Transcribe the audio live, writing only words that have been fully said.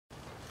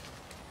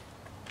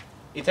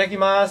いただき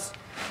ます。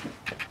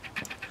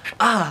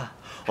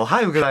お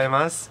はようござい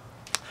ます。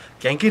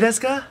元気です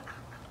か？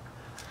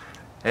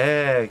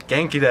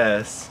元気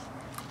です。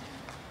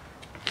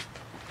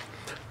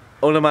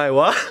お名前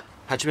は？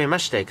はじめま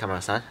して、カメ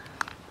ラさん。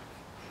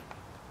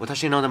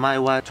私の名前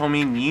はト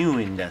ミー・ニュ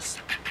ーインです。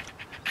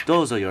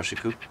どうぞよろし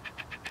く。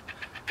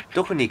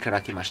どこにか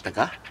ら来ました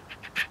か？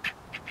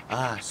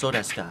そう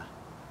ですか。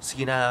好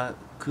きな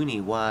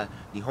国は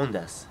日本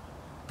です。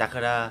だか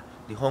ら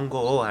日本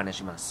語を話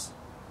します。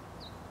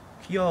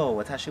今日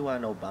私は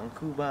バン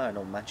クーバー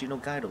の街の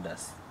ガイドで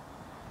す。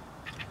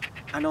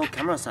カメ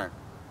ラさん、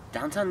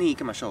ダウンタウンに行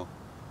きましょう。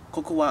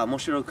ここは面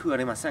白くあ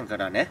りませんか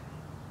らね。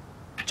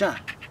じゃあ、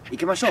行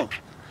きましょう。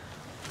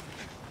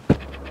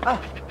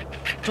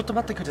ちょっと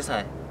待ってくださ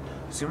い。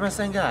すみま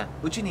せんが、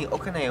うちにお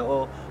金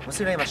を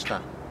忘れまし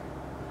た。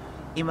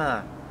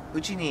今、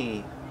うち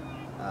に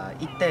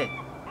行って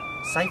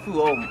財布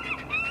を持っ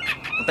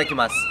てき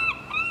ます。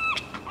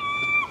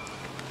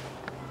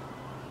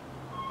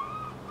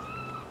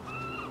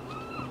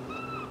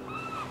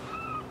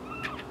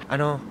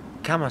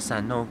カメラ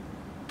さんの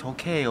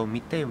時計を見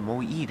て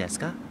もいいです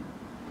か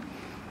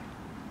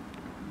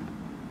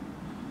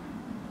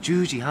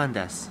？10時半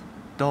です。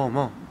どう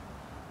も。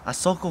あ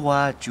そこ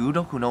は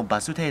16の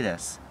バス停で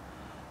す。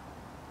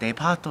デ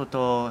パート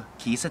と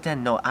喫茶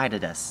店の間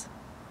です。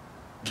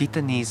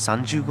北に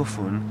35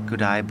分く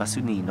らいバ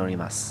スに乗り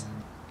ます。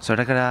そ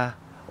れから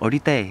降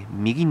りて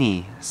右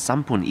に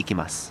3分行き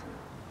ます。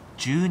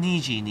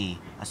12時に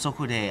あそ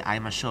こで会い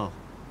ましょう。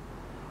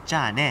じ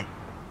ゃあね。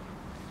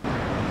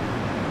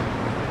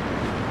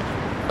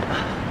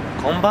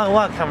こんばん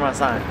は、カメラ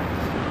さん。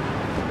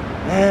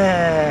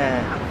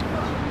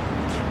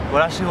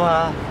私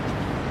は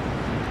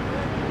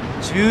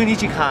12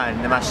時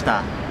間寝まし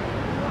た。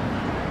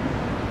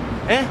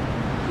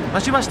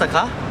待ちました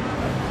か？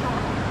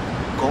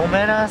ご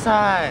めんな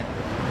さい。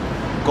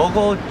午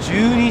後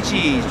12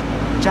時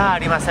じゃあ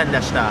りませんで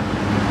した。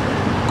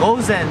午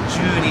前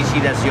12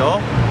時です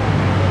よ。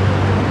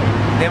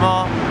で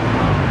も、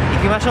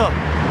行きましょう。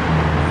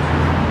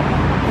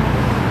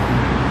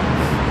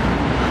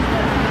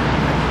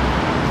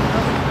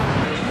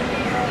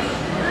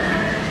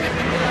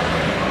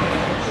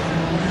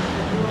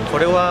こ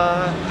れ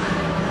は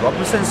ロ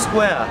ブセンスク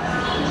エア。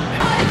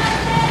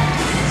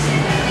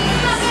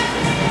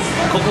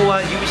ここは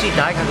UBC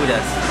大学で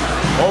す。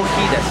大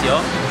きいですよ。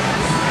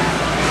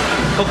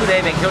ここ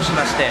で勉強し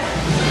まして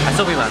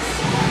遊びます。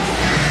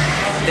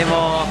で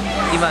も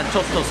今ち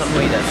ょっと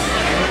寒いです。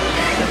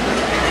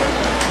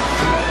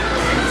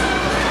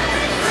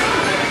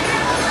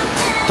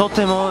と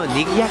ても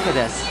賑やか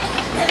です。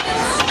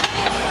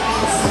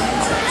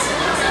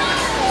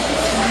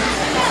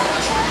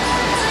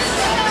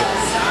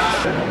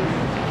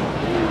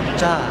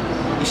じゃあ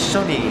一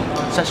緒に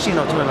写真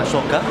を撮りましょ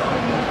うか。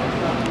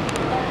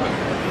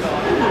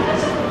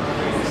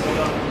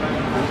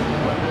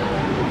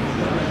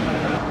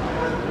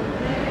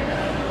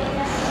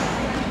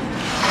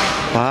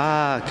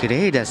わあ、綺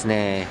麗です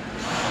ね。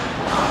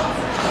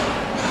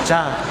じ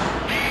ゃあ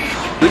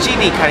うち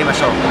に帰りま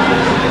しょう。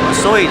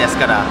遅いです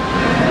から。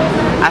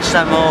明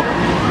日も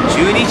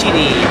12時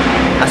に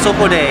あそ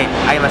こで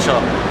会いましょう。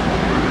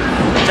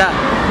じゃ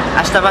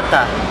あ明日ま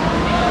た。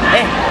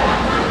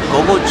午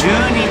後12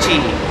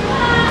時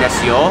で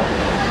すよ。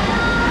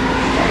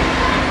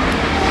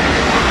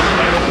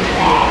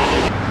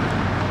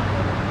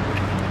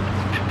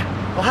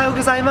おはよう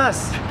ございま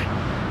す。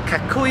かっ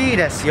こいい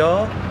です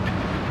よ。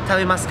食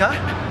べますか？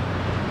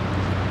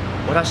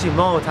私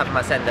もう食べ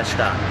ませんでし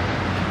た。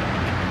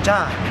じ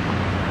ゃあ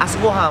朝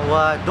ごはん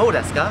はどう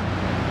ですか？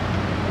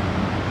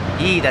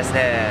いいです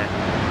ね。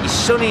一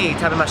緒に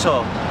食べまし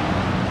ょう。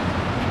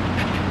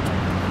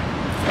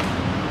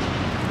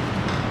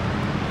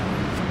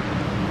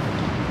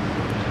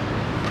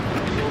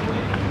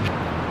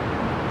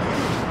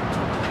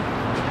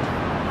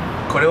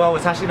これは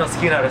私の好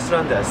きなレスト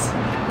ランです。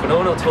こ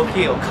の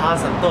時お母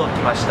さんと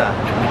来ました。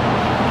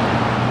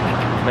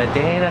メ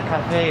デーナカ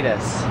フェで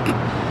す。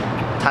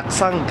たく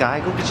さん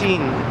外国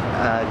人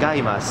が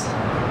います。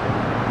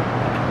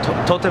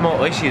とても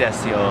美味しいで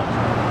すよ。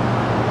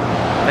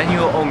メニ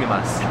ューを見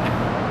ます。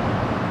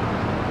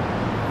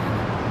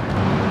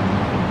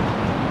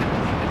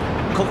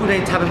ここ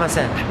で食べま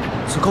せん。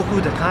すごく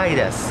高い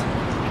です。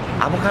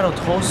アボカド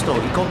トースト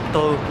1個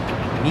と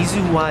水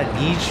は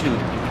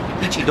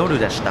21ドル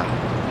でした。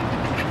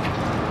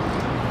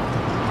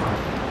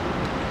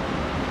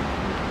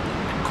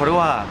これ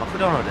はマク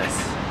ドナルドで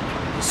す。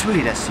薄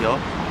いですよ。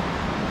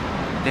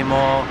で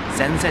も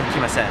全然来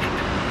ません。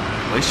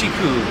美味しく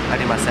あ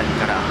りません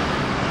から。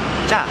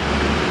じゃあ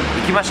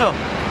行きましょう。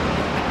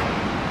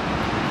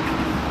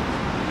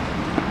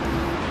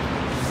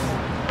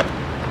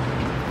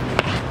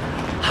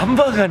ハン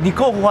バーガー2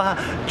個は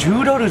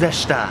10ドルで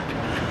した。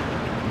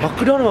マ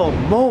クドナルド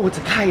もう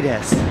高い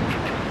です。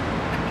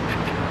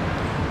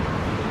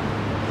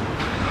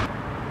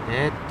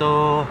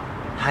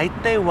入っ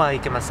てはい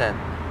けません。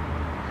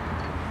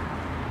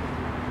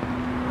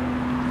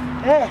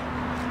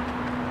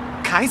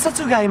改札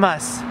がいま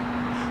す。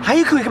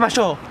早く行きまし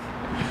ょ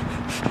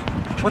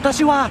う。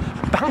私は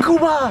バンクー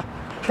バ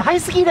ー大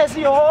好きです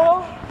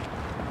よ。